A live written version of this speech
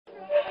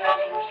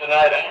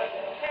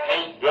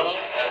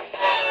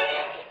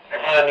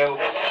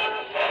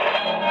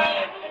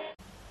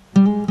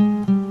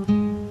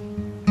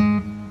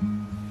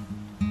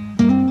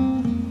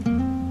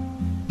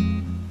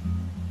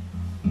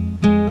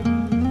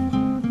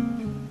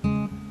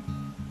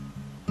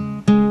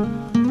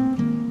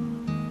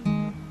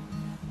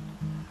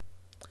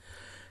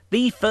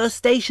The first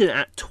station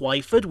at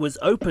Twyford was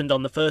opened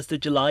on the 1st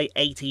of July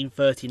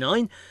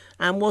 1839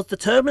 and was the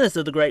terminus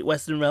of the Great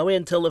Western Railway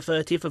until the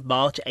 30th of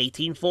March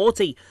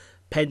 1840,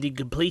 pending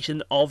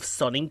completion of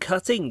sonning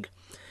cutting.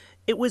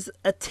 It was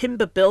a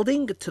timber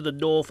building to the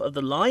north of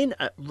the line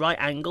at right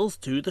angles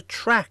to the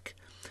track.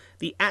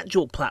 The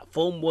actual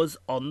platform was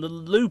on the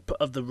loop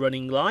of the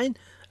running line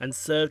and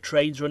served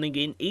trains running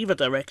in either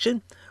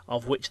direction,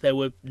 of which there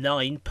were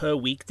 9 per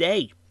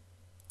weekday.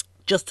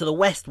 Just to the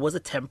west was a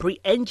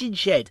temporary engine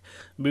shed,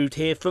 moved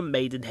here from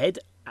Maidenhead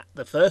at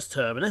the first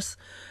terminus,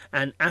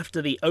 and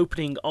after the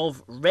opening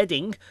of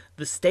Reading,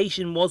 the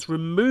station was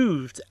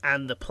removed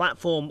and the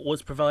platform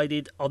was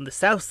provided on the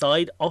south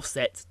side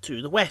offset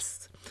to the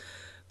west.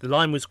 The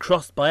line was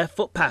crossed by a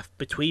footpath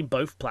between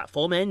both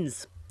platform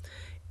ends.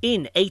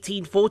 In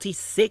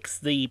 1846,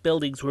 the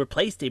buildings were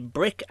replaced in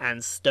brick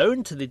and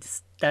stone to the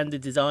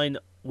standard design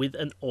with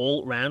an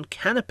all-round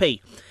canopy.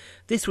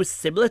 This was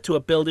similar to a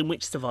building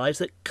which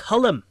survives at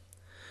Culham.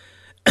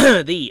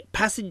 The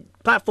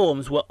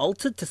platforms were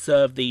altered to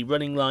serve the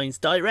running lines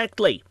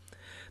directly.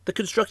 The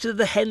construction of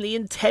the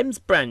Henley-on-Thames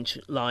branch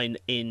line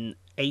in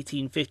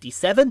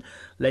 1857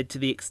 led to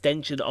the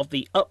extension of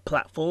the up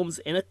platforms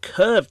in a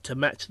curve to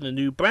match the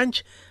new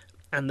branch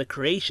and the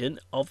creation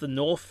of the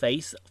north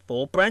face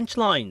for branch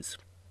lines.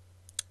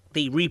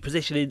 The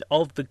repositioning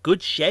of the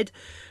goods shed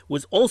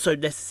was also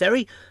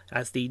necessary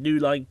as the new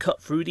line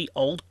cut through the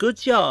old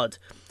goods yard.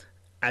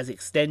 As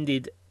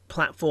extended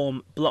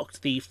platform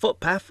blocked the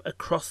footpath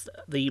across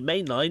the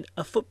main line,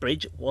 a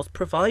footbridge was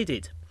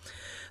provided.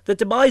 The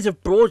demise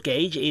of broad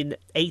gauge in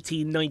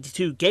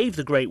 1892 gave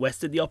the Great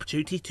Western the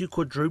opportunity to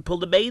quadruple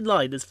the main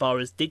line as far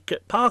as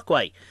Didcot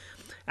Parkway.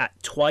 At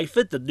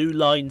Twyford, the new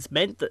lines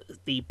meant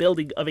that the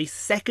building of a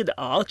second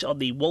arch on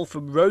the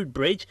Waltham Road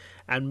Bridge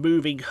and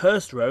moving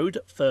Hurst Road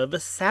further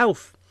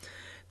south.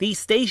 The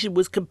station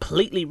was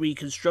completely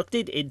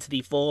reconstructed into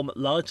the form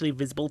largely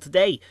visible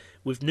today,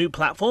 with new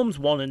platforms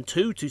 1 and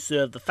 2 to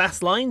serve the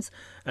fast lines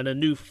and a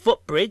new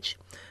footbridge.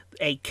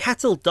 A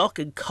cattle dock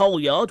and coal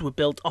yard were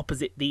built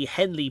opposite the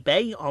Henley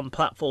Bay on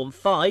platform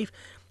 5,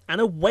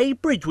 and a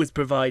weighbridge was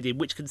provided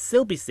which can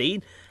still be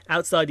seen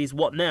outside is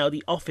what now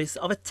the office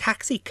of a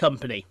taxi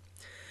company.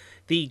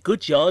 The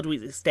goods yard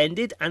was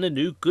extended and a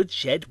new goods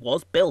shed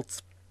was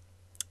built.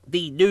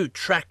 The new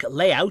track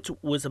layout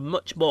was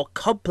much more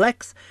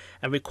complex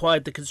and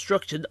required the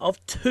construction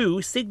of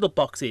 2 signal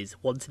boxes,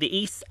 one to the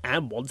east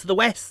and one to the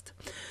west.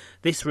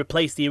 This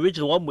replaced the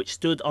original one which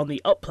stood on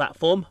the up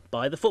platform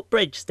by the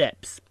footbridge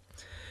steps.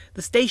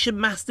 The station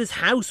master's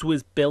house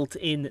was built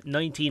in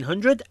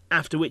 1900,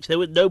 after which there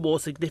were no more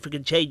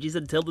significant changes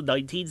until the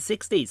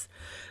 1960s.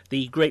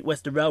 The Great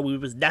Western Railway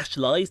was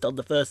nationalised on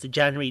the 1st of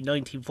January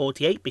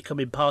 1948,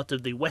 becoming part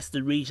of the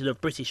Western region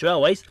of British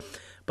Railways,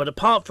 but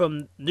apart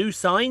from new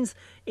signs,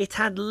 it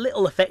had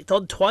little effect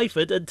on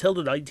Twyford until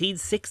the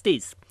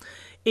 1960s.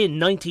 In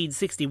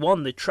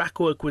 1961, the track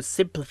work was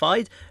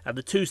simplified and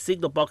the 2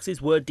 signal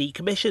boxes were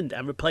decommissioned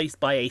and replaced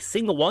by a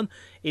single one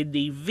in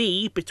the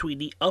V between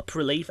the up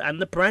relief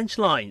and the branch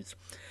lines.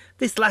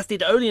 This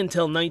lasted only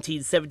until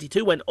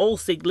 1972 when all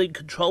signalling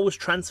control was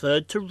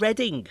transferred to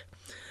Reading.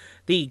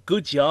 The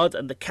goods yard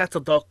and the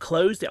cattle dock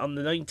closed in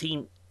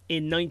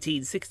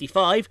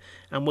 1965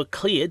 and were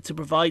cleared to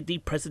provide the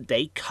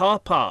present-day car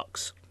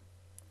parks.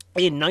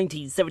 In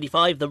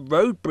 1975, the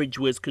road bridge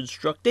was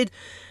constructed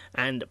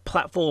and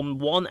platform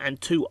 1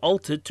 and 2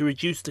 altered to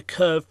reduce the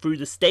curve through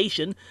the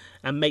station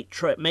and make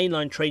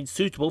mainline trains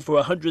suitable for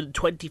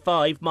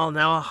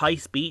 125-mile-an-hour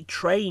high-speed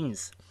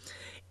trains.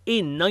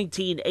 In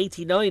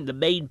 1989, the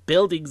main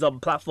buildings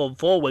on platform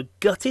 4 were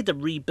gutted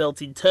and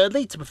rebuilt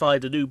internally to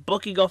provide a new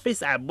booking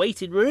office and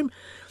waiting room.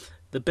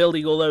 The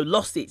building, although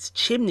lost its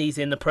chimneys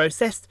in the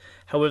process,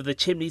 however the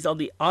chimneys on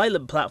the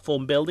island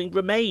platform building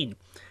remain.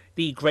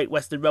 The Great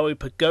Western Railway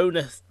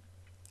Pagoda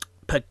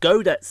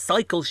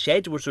cycle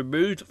shed was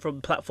removed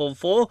from platform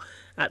 4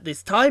 at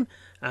this time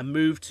and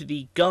moved to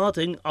the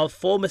garden of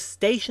former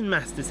station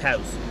master's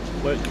house,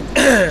 where it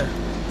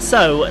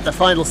So the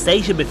final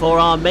station before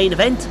our main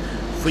event,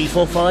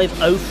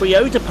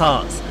 345030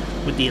 departs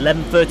with the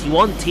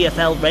 11:31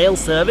 TfL rail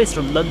service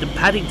from London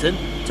Paddington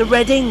to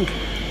Reading.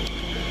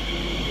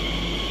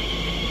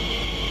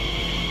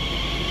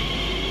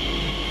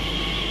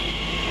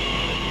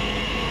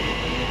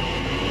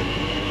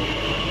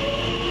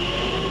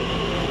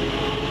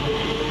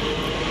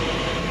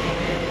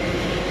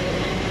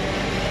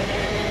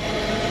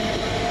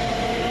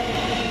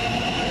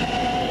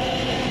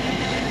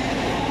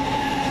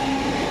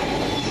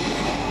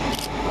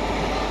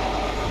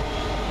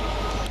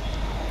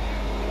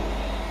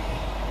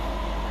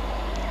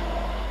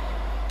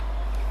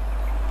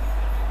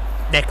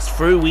 Next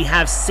through we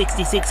have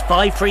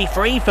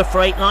 66533 for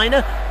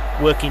Freightliner,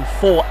 working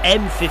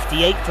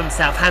 4M58 from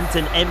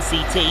Southampton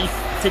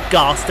MCT to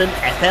Garston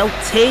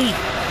FLT.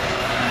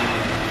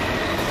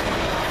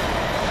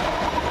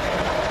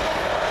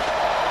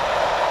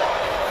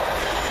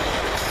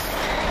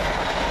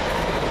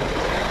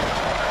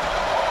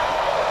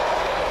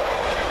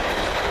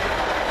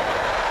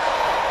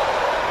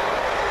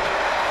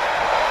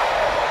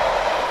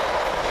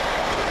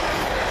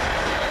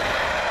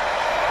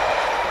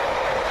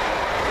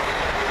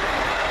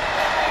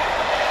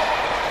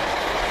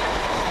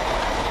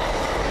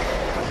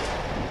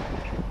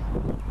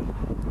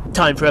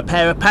 Time for a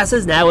pair of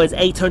passes now as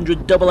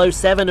 800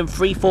 007 and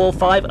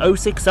 345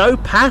 060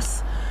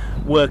 pass.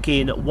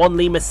 Working 1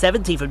 Lima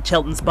 70 from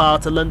Cheltenham Spa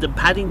to London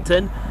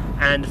Paddington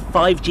and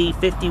 5G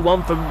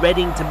 51 from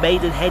Reading to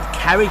Maidenhead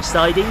carriage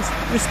sidings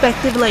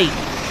respectively.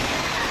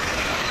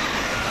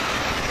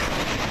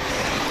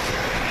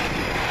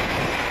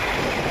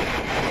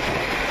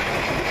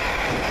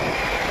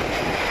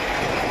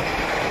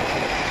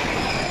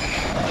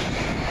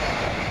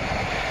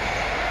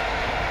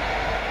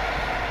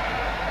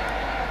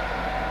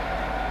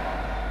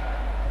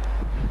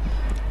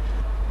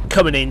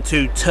 Coming in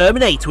to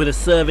terminate with a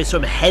service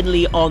from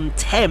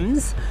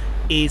Henley-on-Thames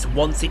is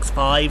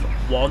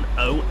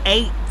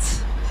 165108.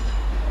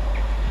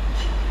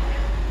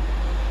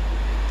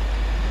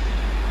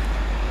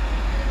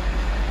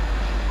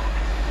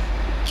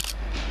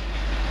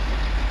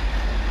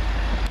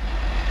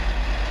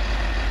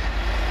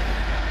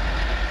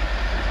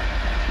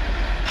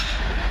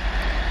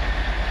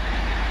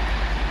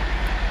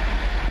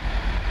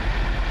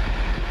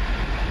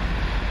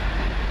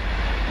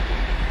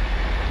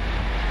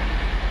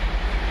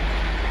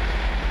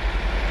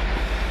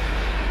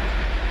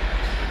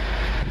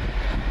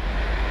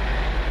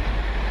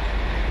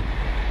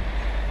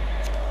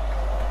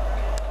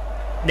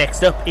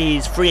 Next up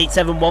is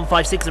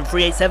 387156 and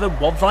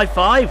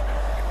 387155.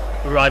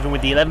 Arriving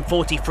with the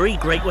 1143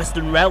 Great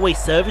Western Railway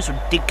service from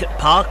Didcot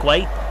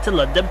Parkway to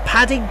London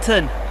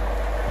Paddington.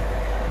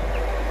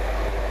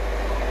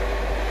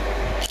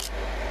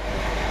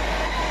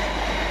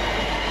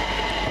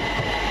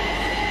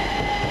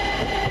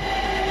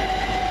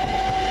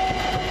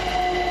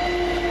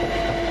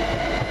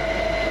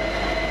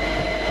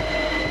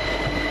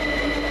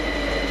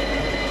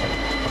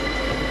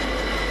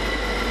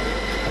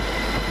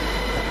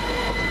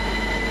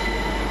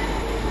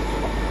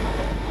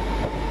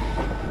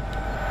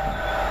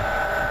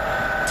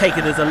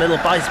 Taken as a little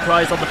by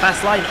surprise on the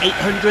fast line,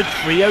 800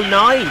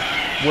 309.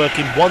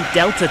 Working 1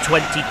 Delta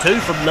 22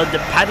 from London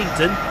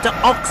Paddington to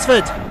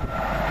Oxford.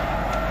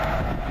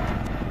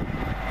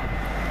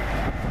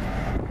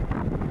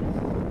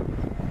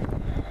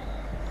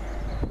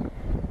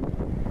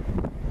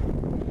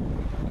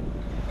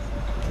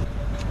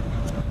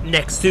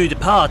 Next to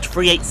depart,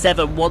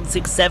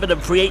 387167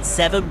 and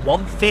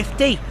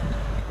 387150.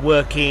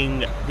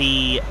 Working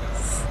the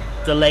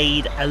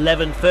delayed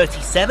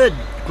 1137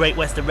 Great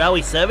Western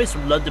Railway service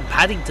from London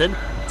Paddington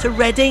to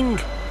Reading.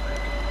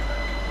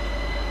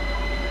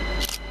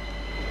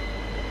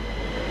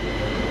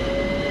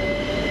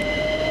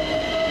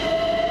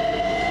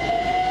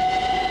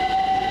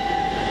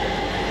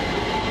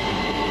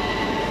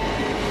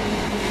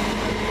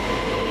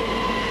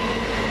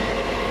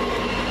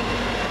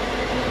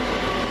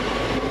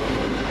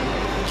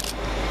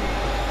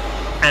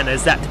 And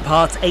as that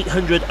departs,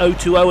 800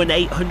 020 and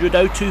 800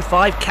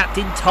 025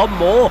 Captain Tom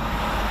Moore.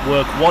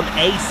 Work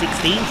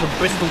 1A16 from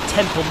Bristol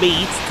Temple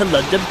Meads to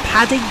London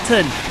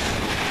Paddington.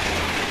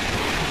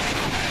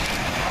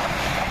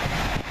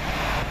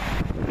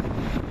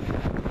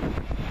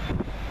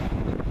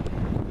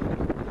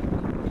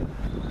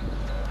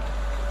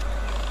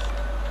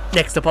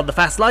 Next up on the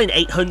fast line,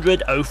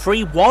 800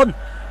 031.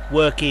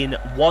 Working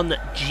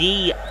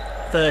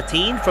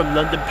 1G13 from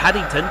London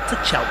Paddington to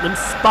Cheltenham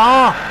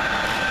Spa.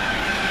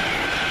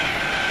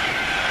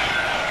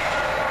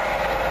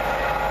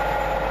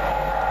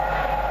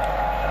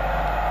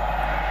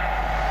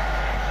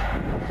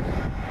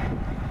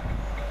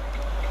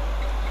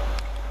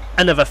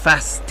 Another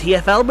fast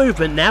TfL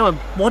movement now, and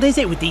what is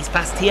it with these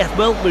fast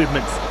TfL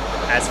movements?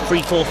 As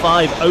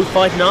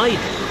 345059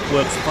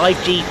 works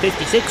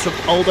 5G56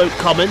 from Old Oak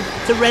Common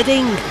to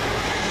Reading.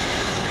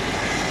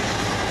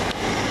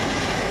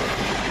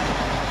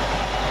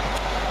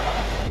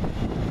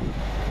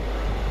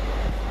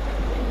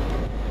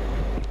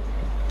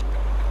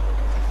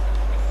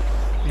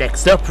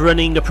 Next up,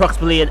 running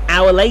approximately an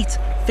hour late,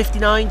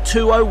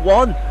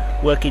 59201.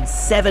 Working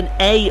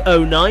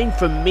 7A09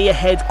 from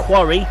Merehead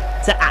Quarry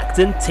to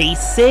Acton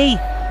TC.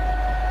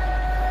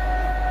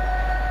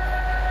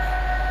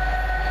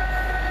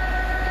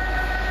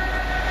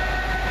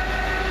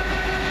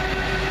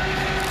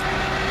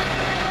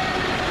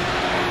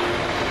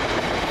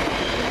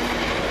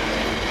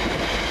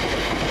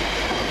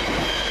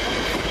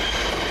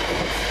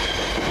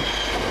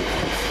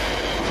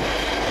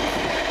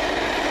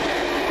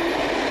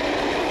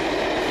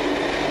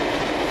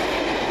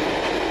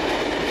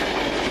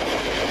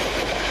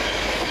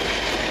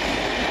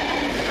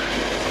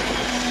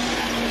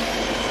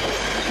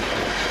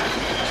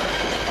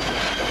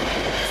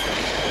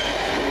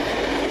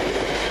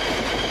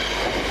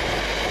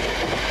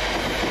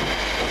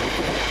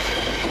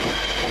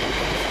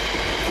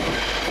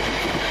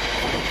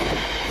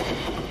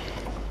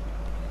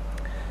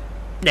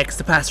 Next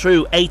to pass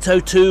through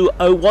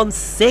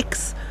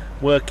 802016,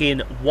 working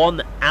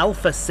 1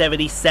 Alpha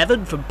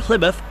 77 from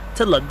Plymouth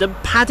to London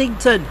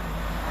Paddington.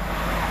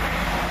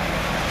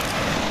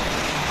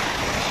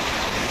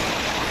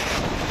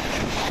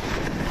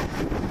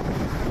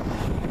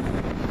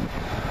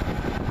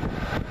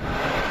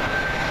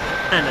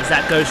 And as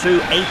that goes through,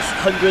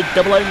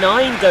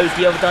 800-009 goes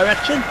the other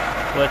direction,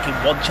 working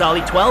 1 Charlie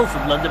 12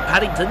 from London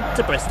Paddington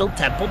to Bristol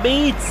Temple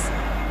Meads.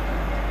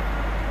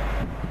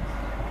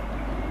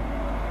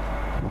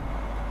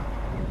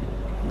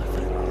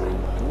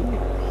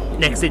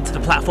 Next into the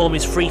platform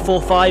is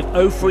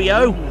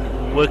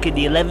 345030, working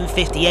the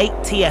 1158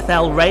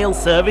 TfL rail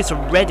service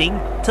from Reading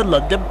to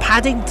London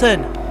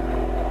Paddington.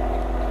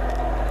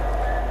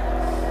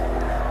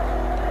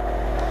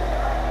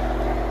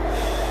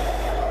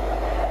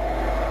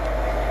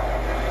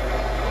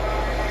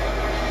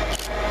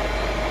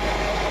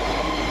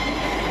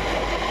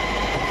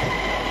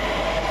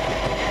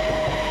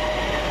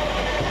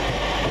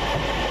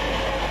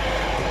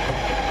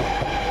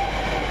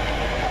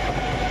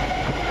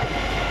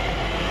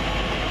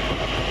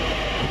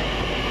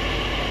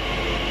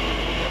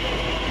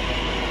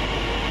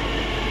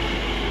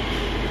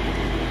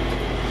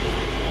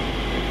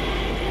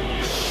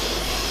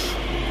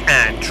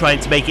 And trying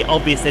to make it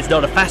obvious there's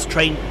not a fast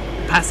train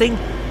passing,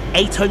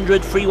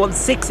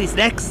 800-316 is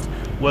next,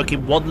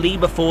 working 1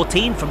 Lima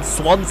 14 from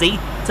Swansea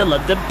to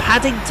London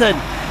Paddington.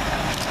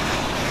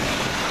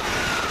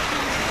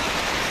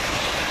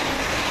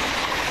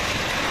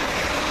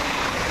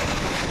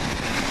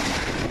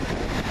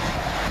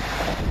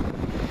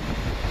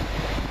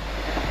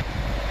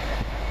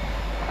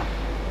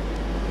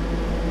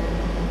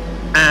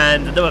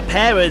 And another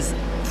pair is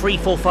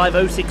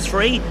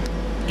 345063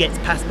 gets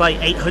passed by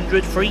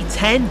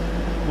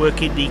 800-310,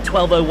 working the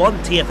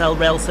 1201 TfL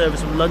rail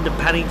service from London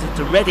Paddington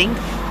to Reading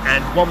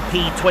and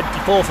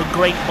 1P24 from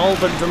Great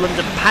Malvern to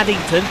London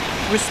Paddington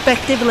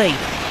respectively.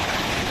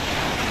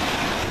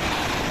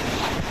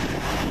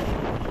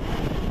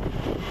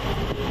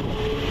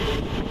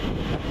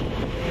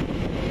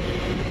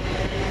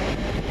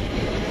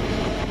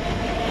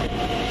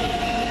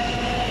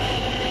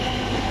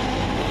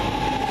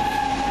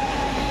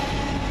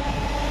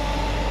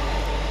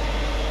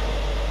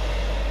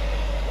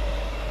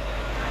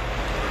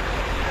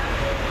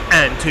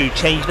 And to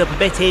change it up a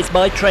bit, here's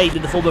my trade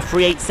in the form of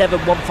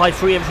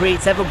 387153 and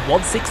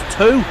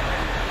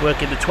 387162,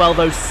 working the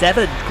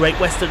 1207 Great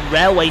Western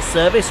Railway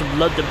service from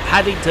London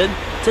Paddington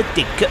to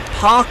Didcot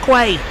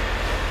Parkway.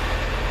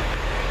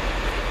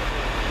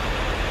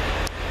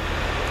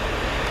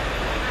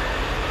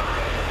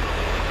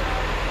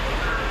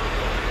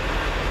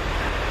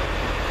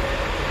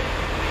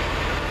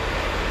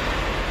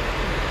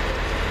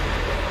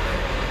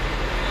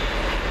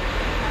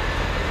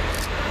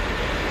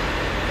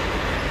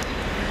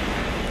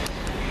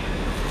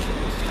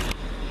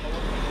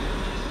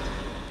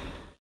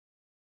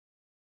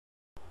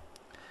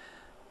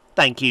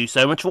 Thank you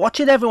so much for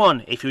watching,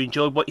 everyone. If you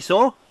enjoyed what you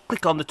saw,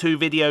 click on the 2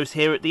 videos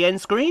here at the end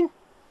screen.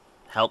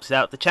 Helps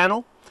out the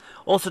channel.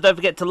 Also, don't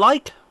forget to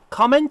like,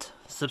 comment,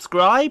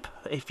 subscribe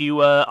if you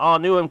are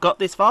new and got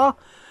this far.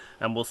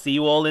 And we'll see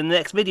you all in the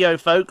next video,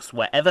 folks,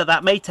 wherever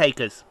that may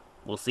take us.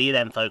 We'll see you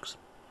then, folks.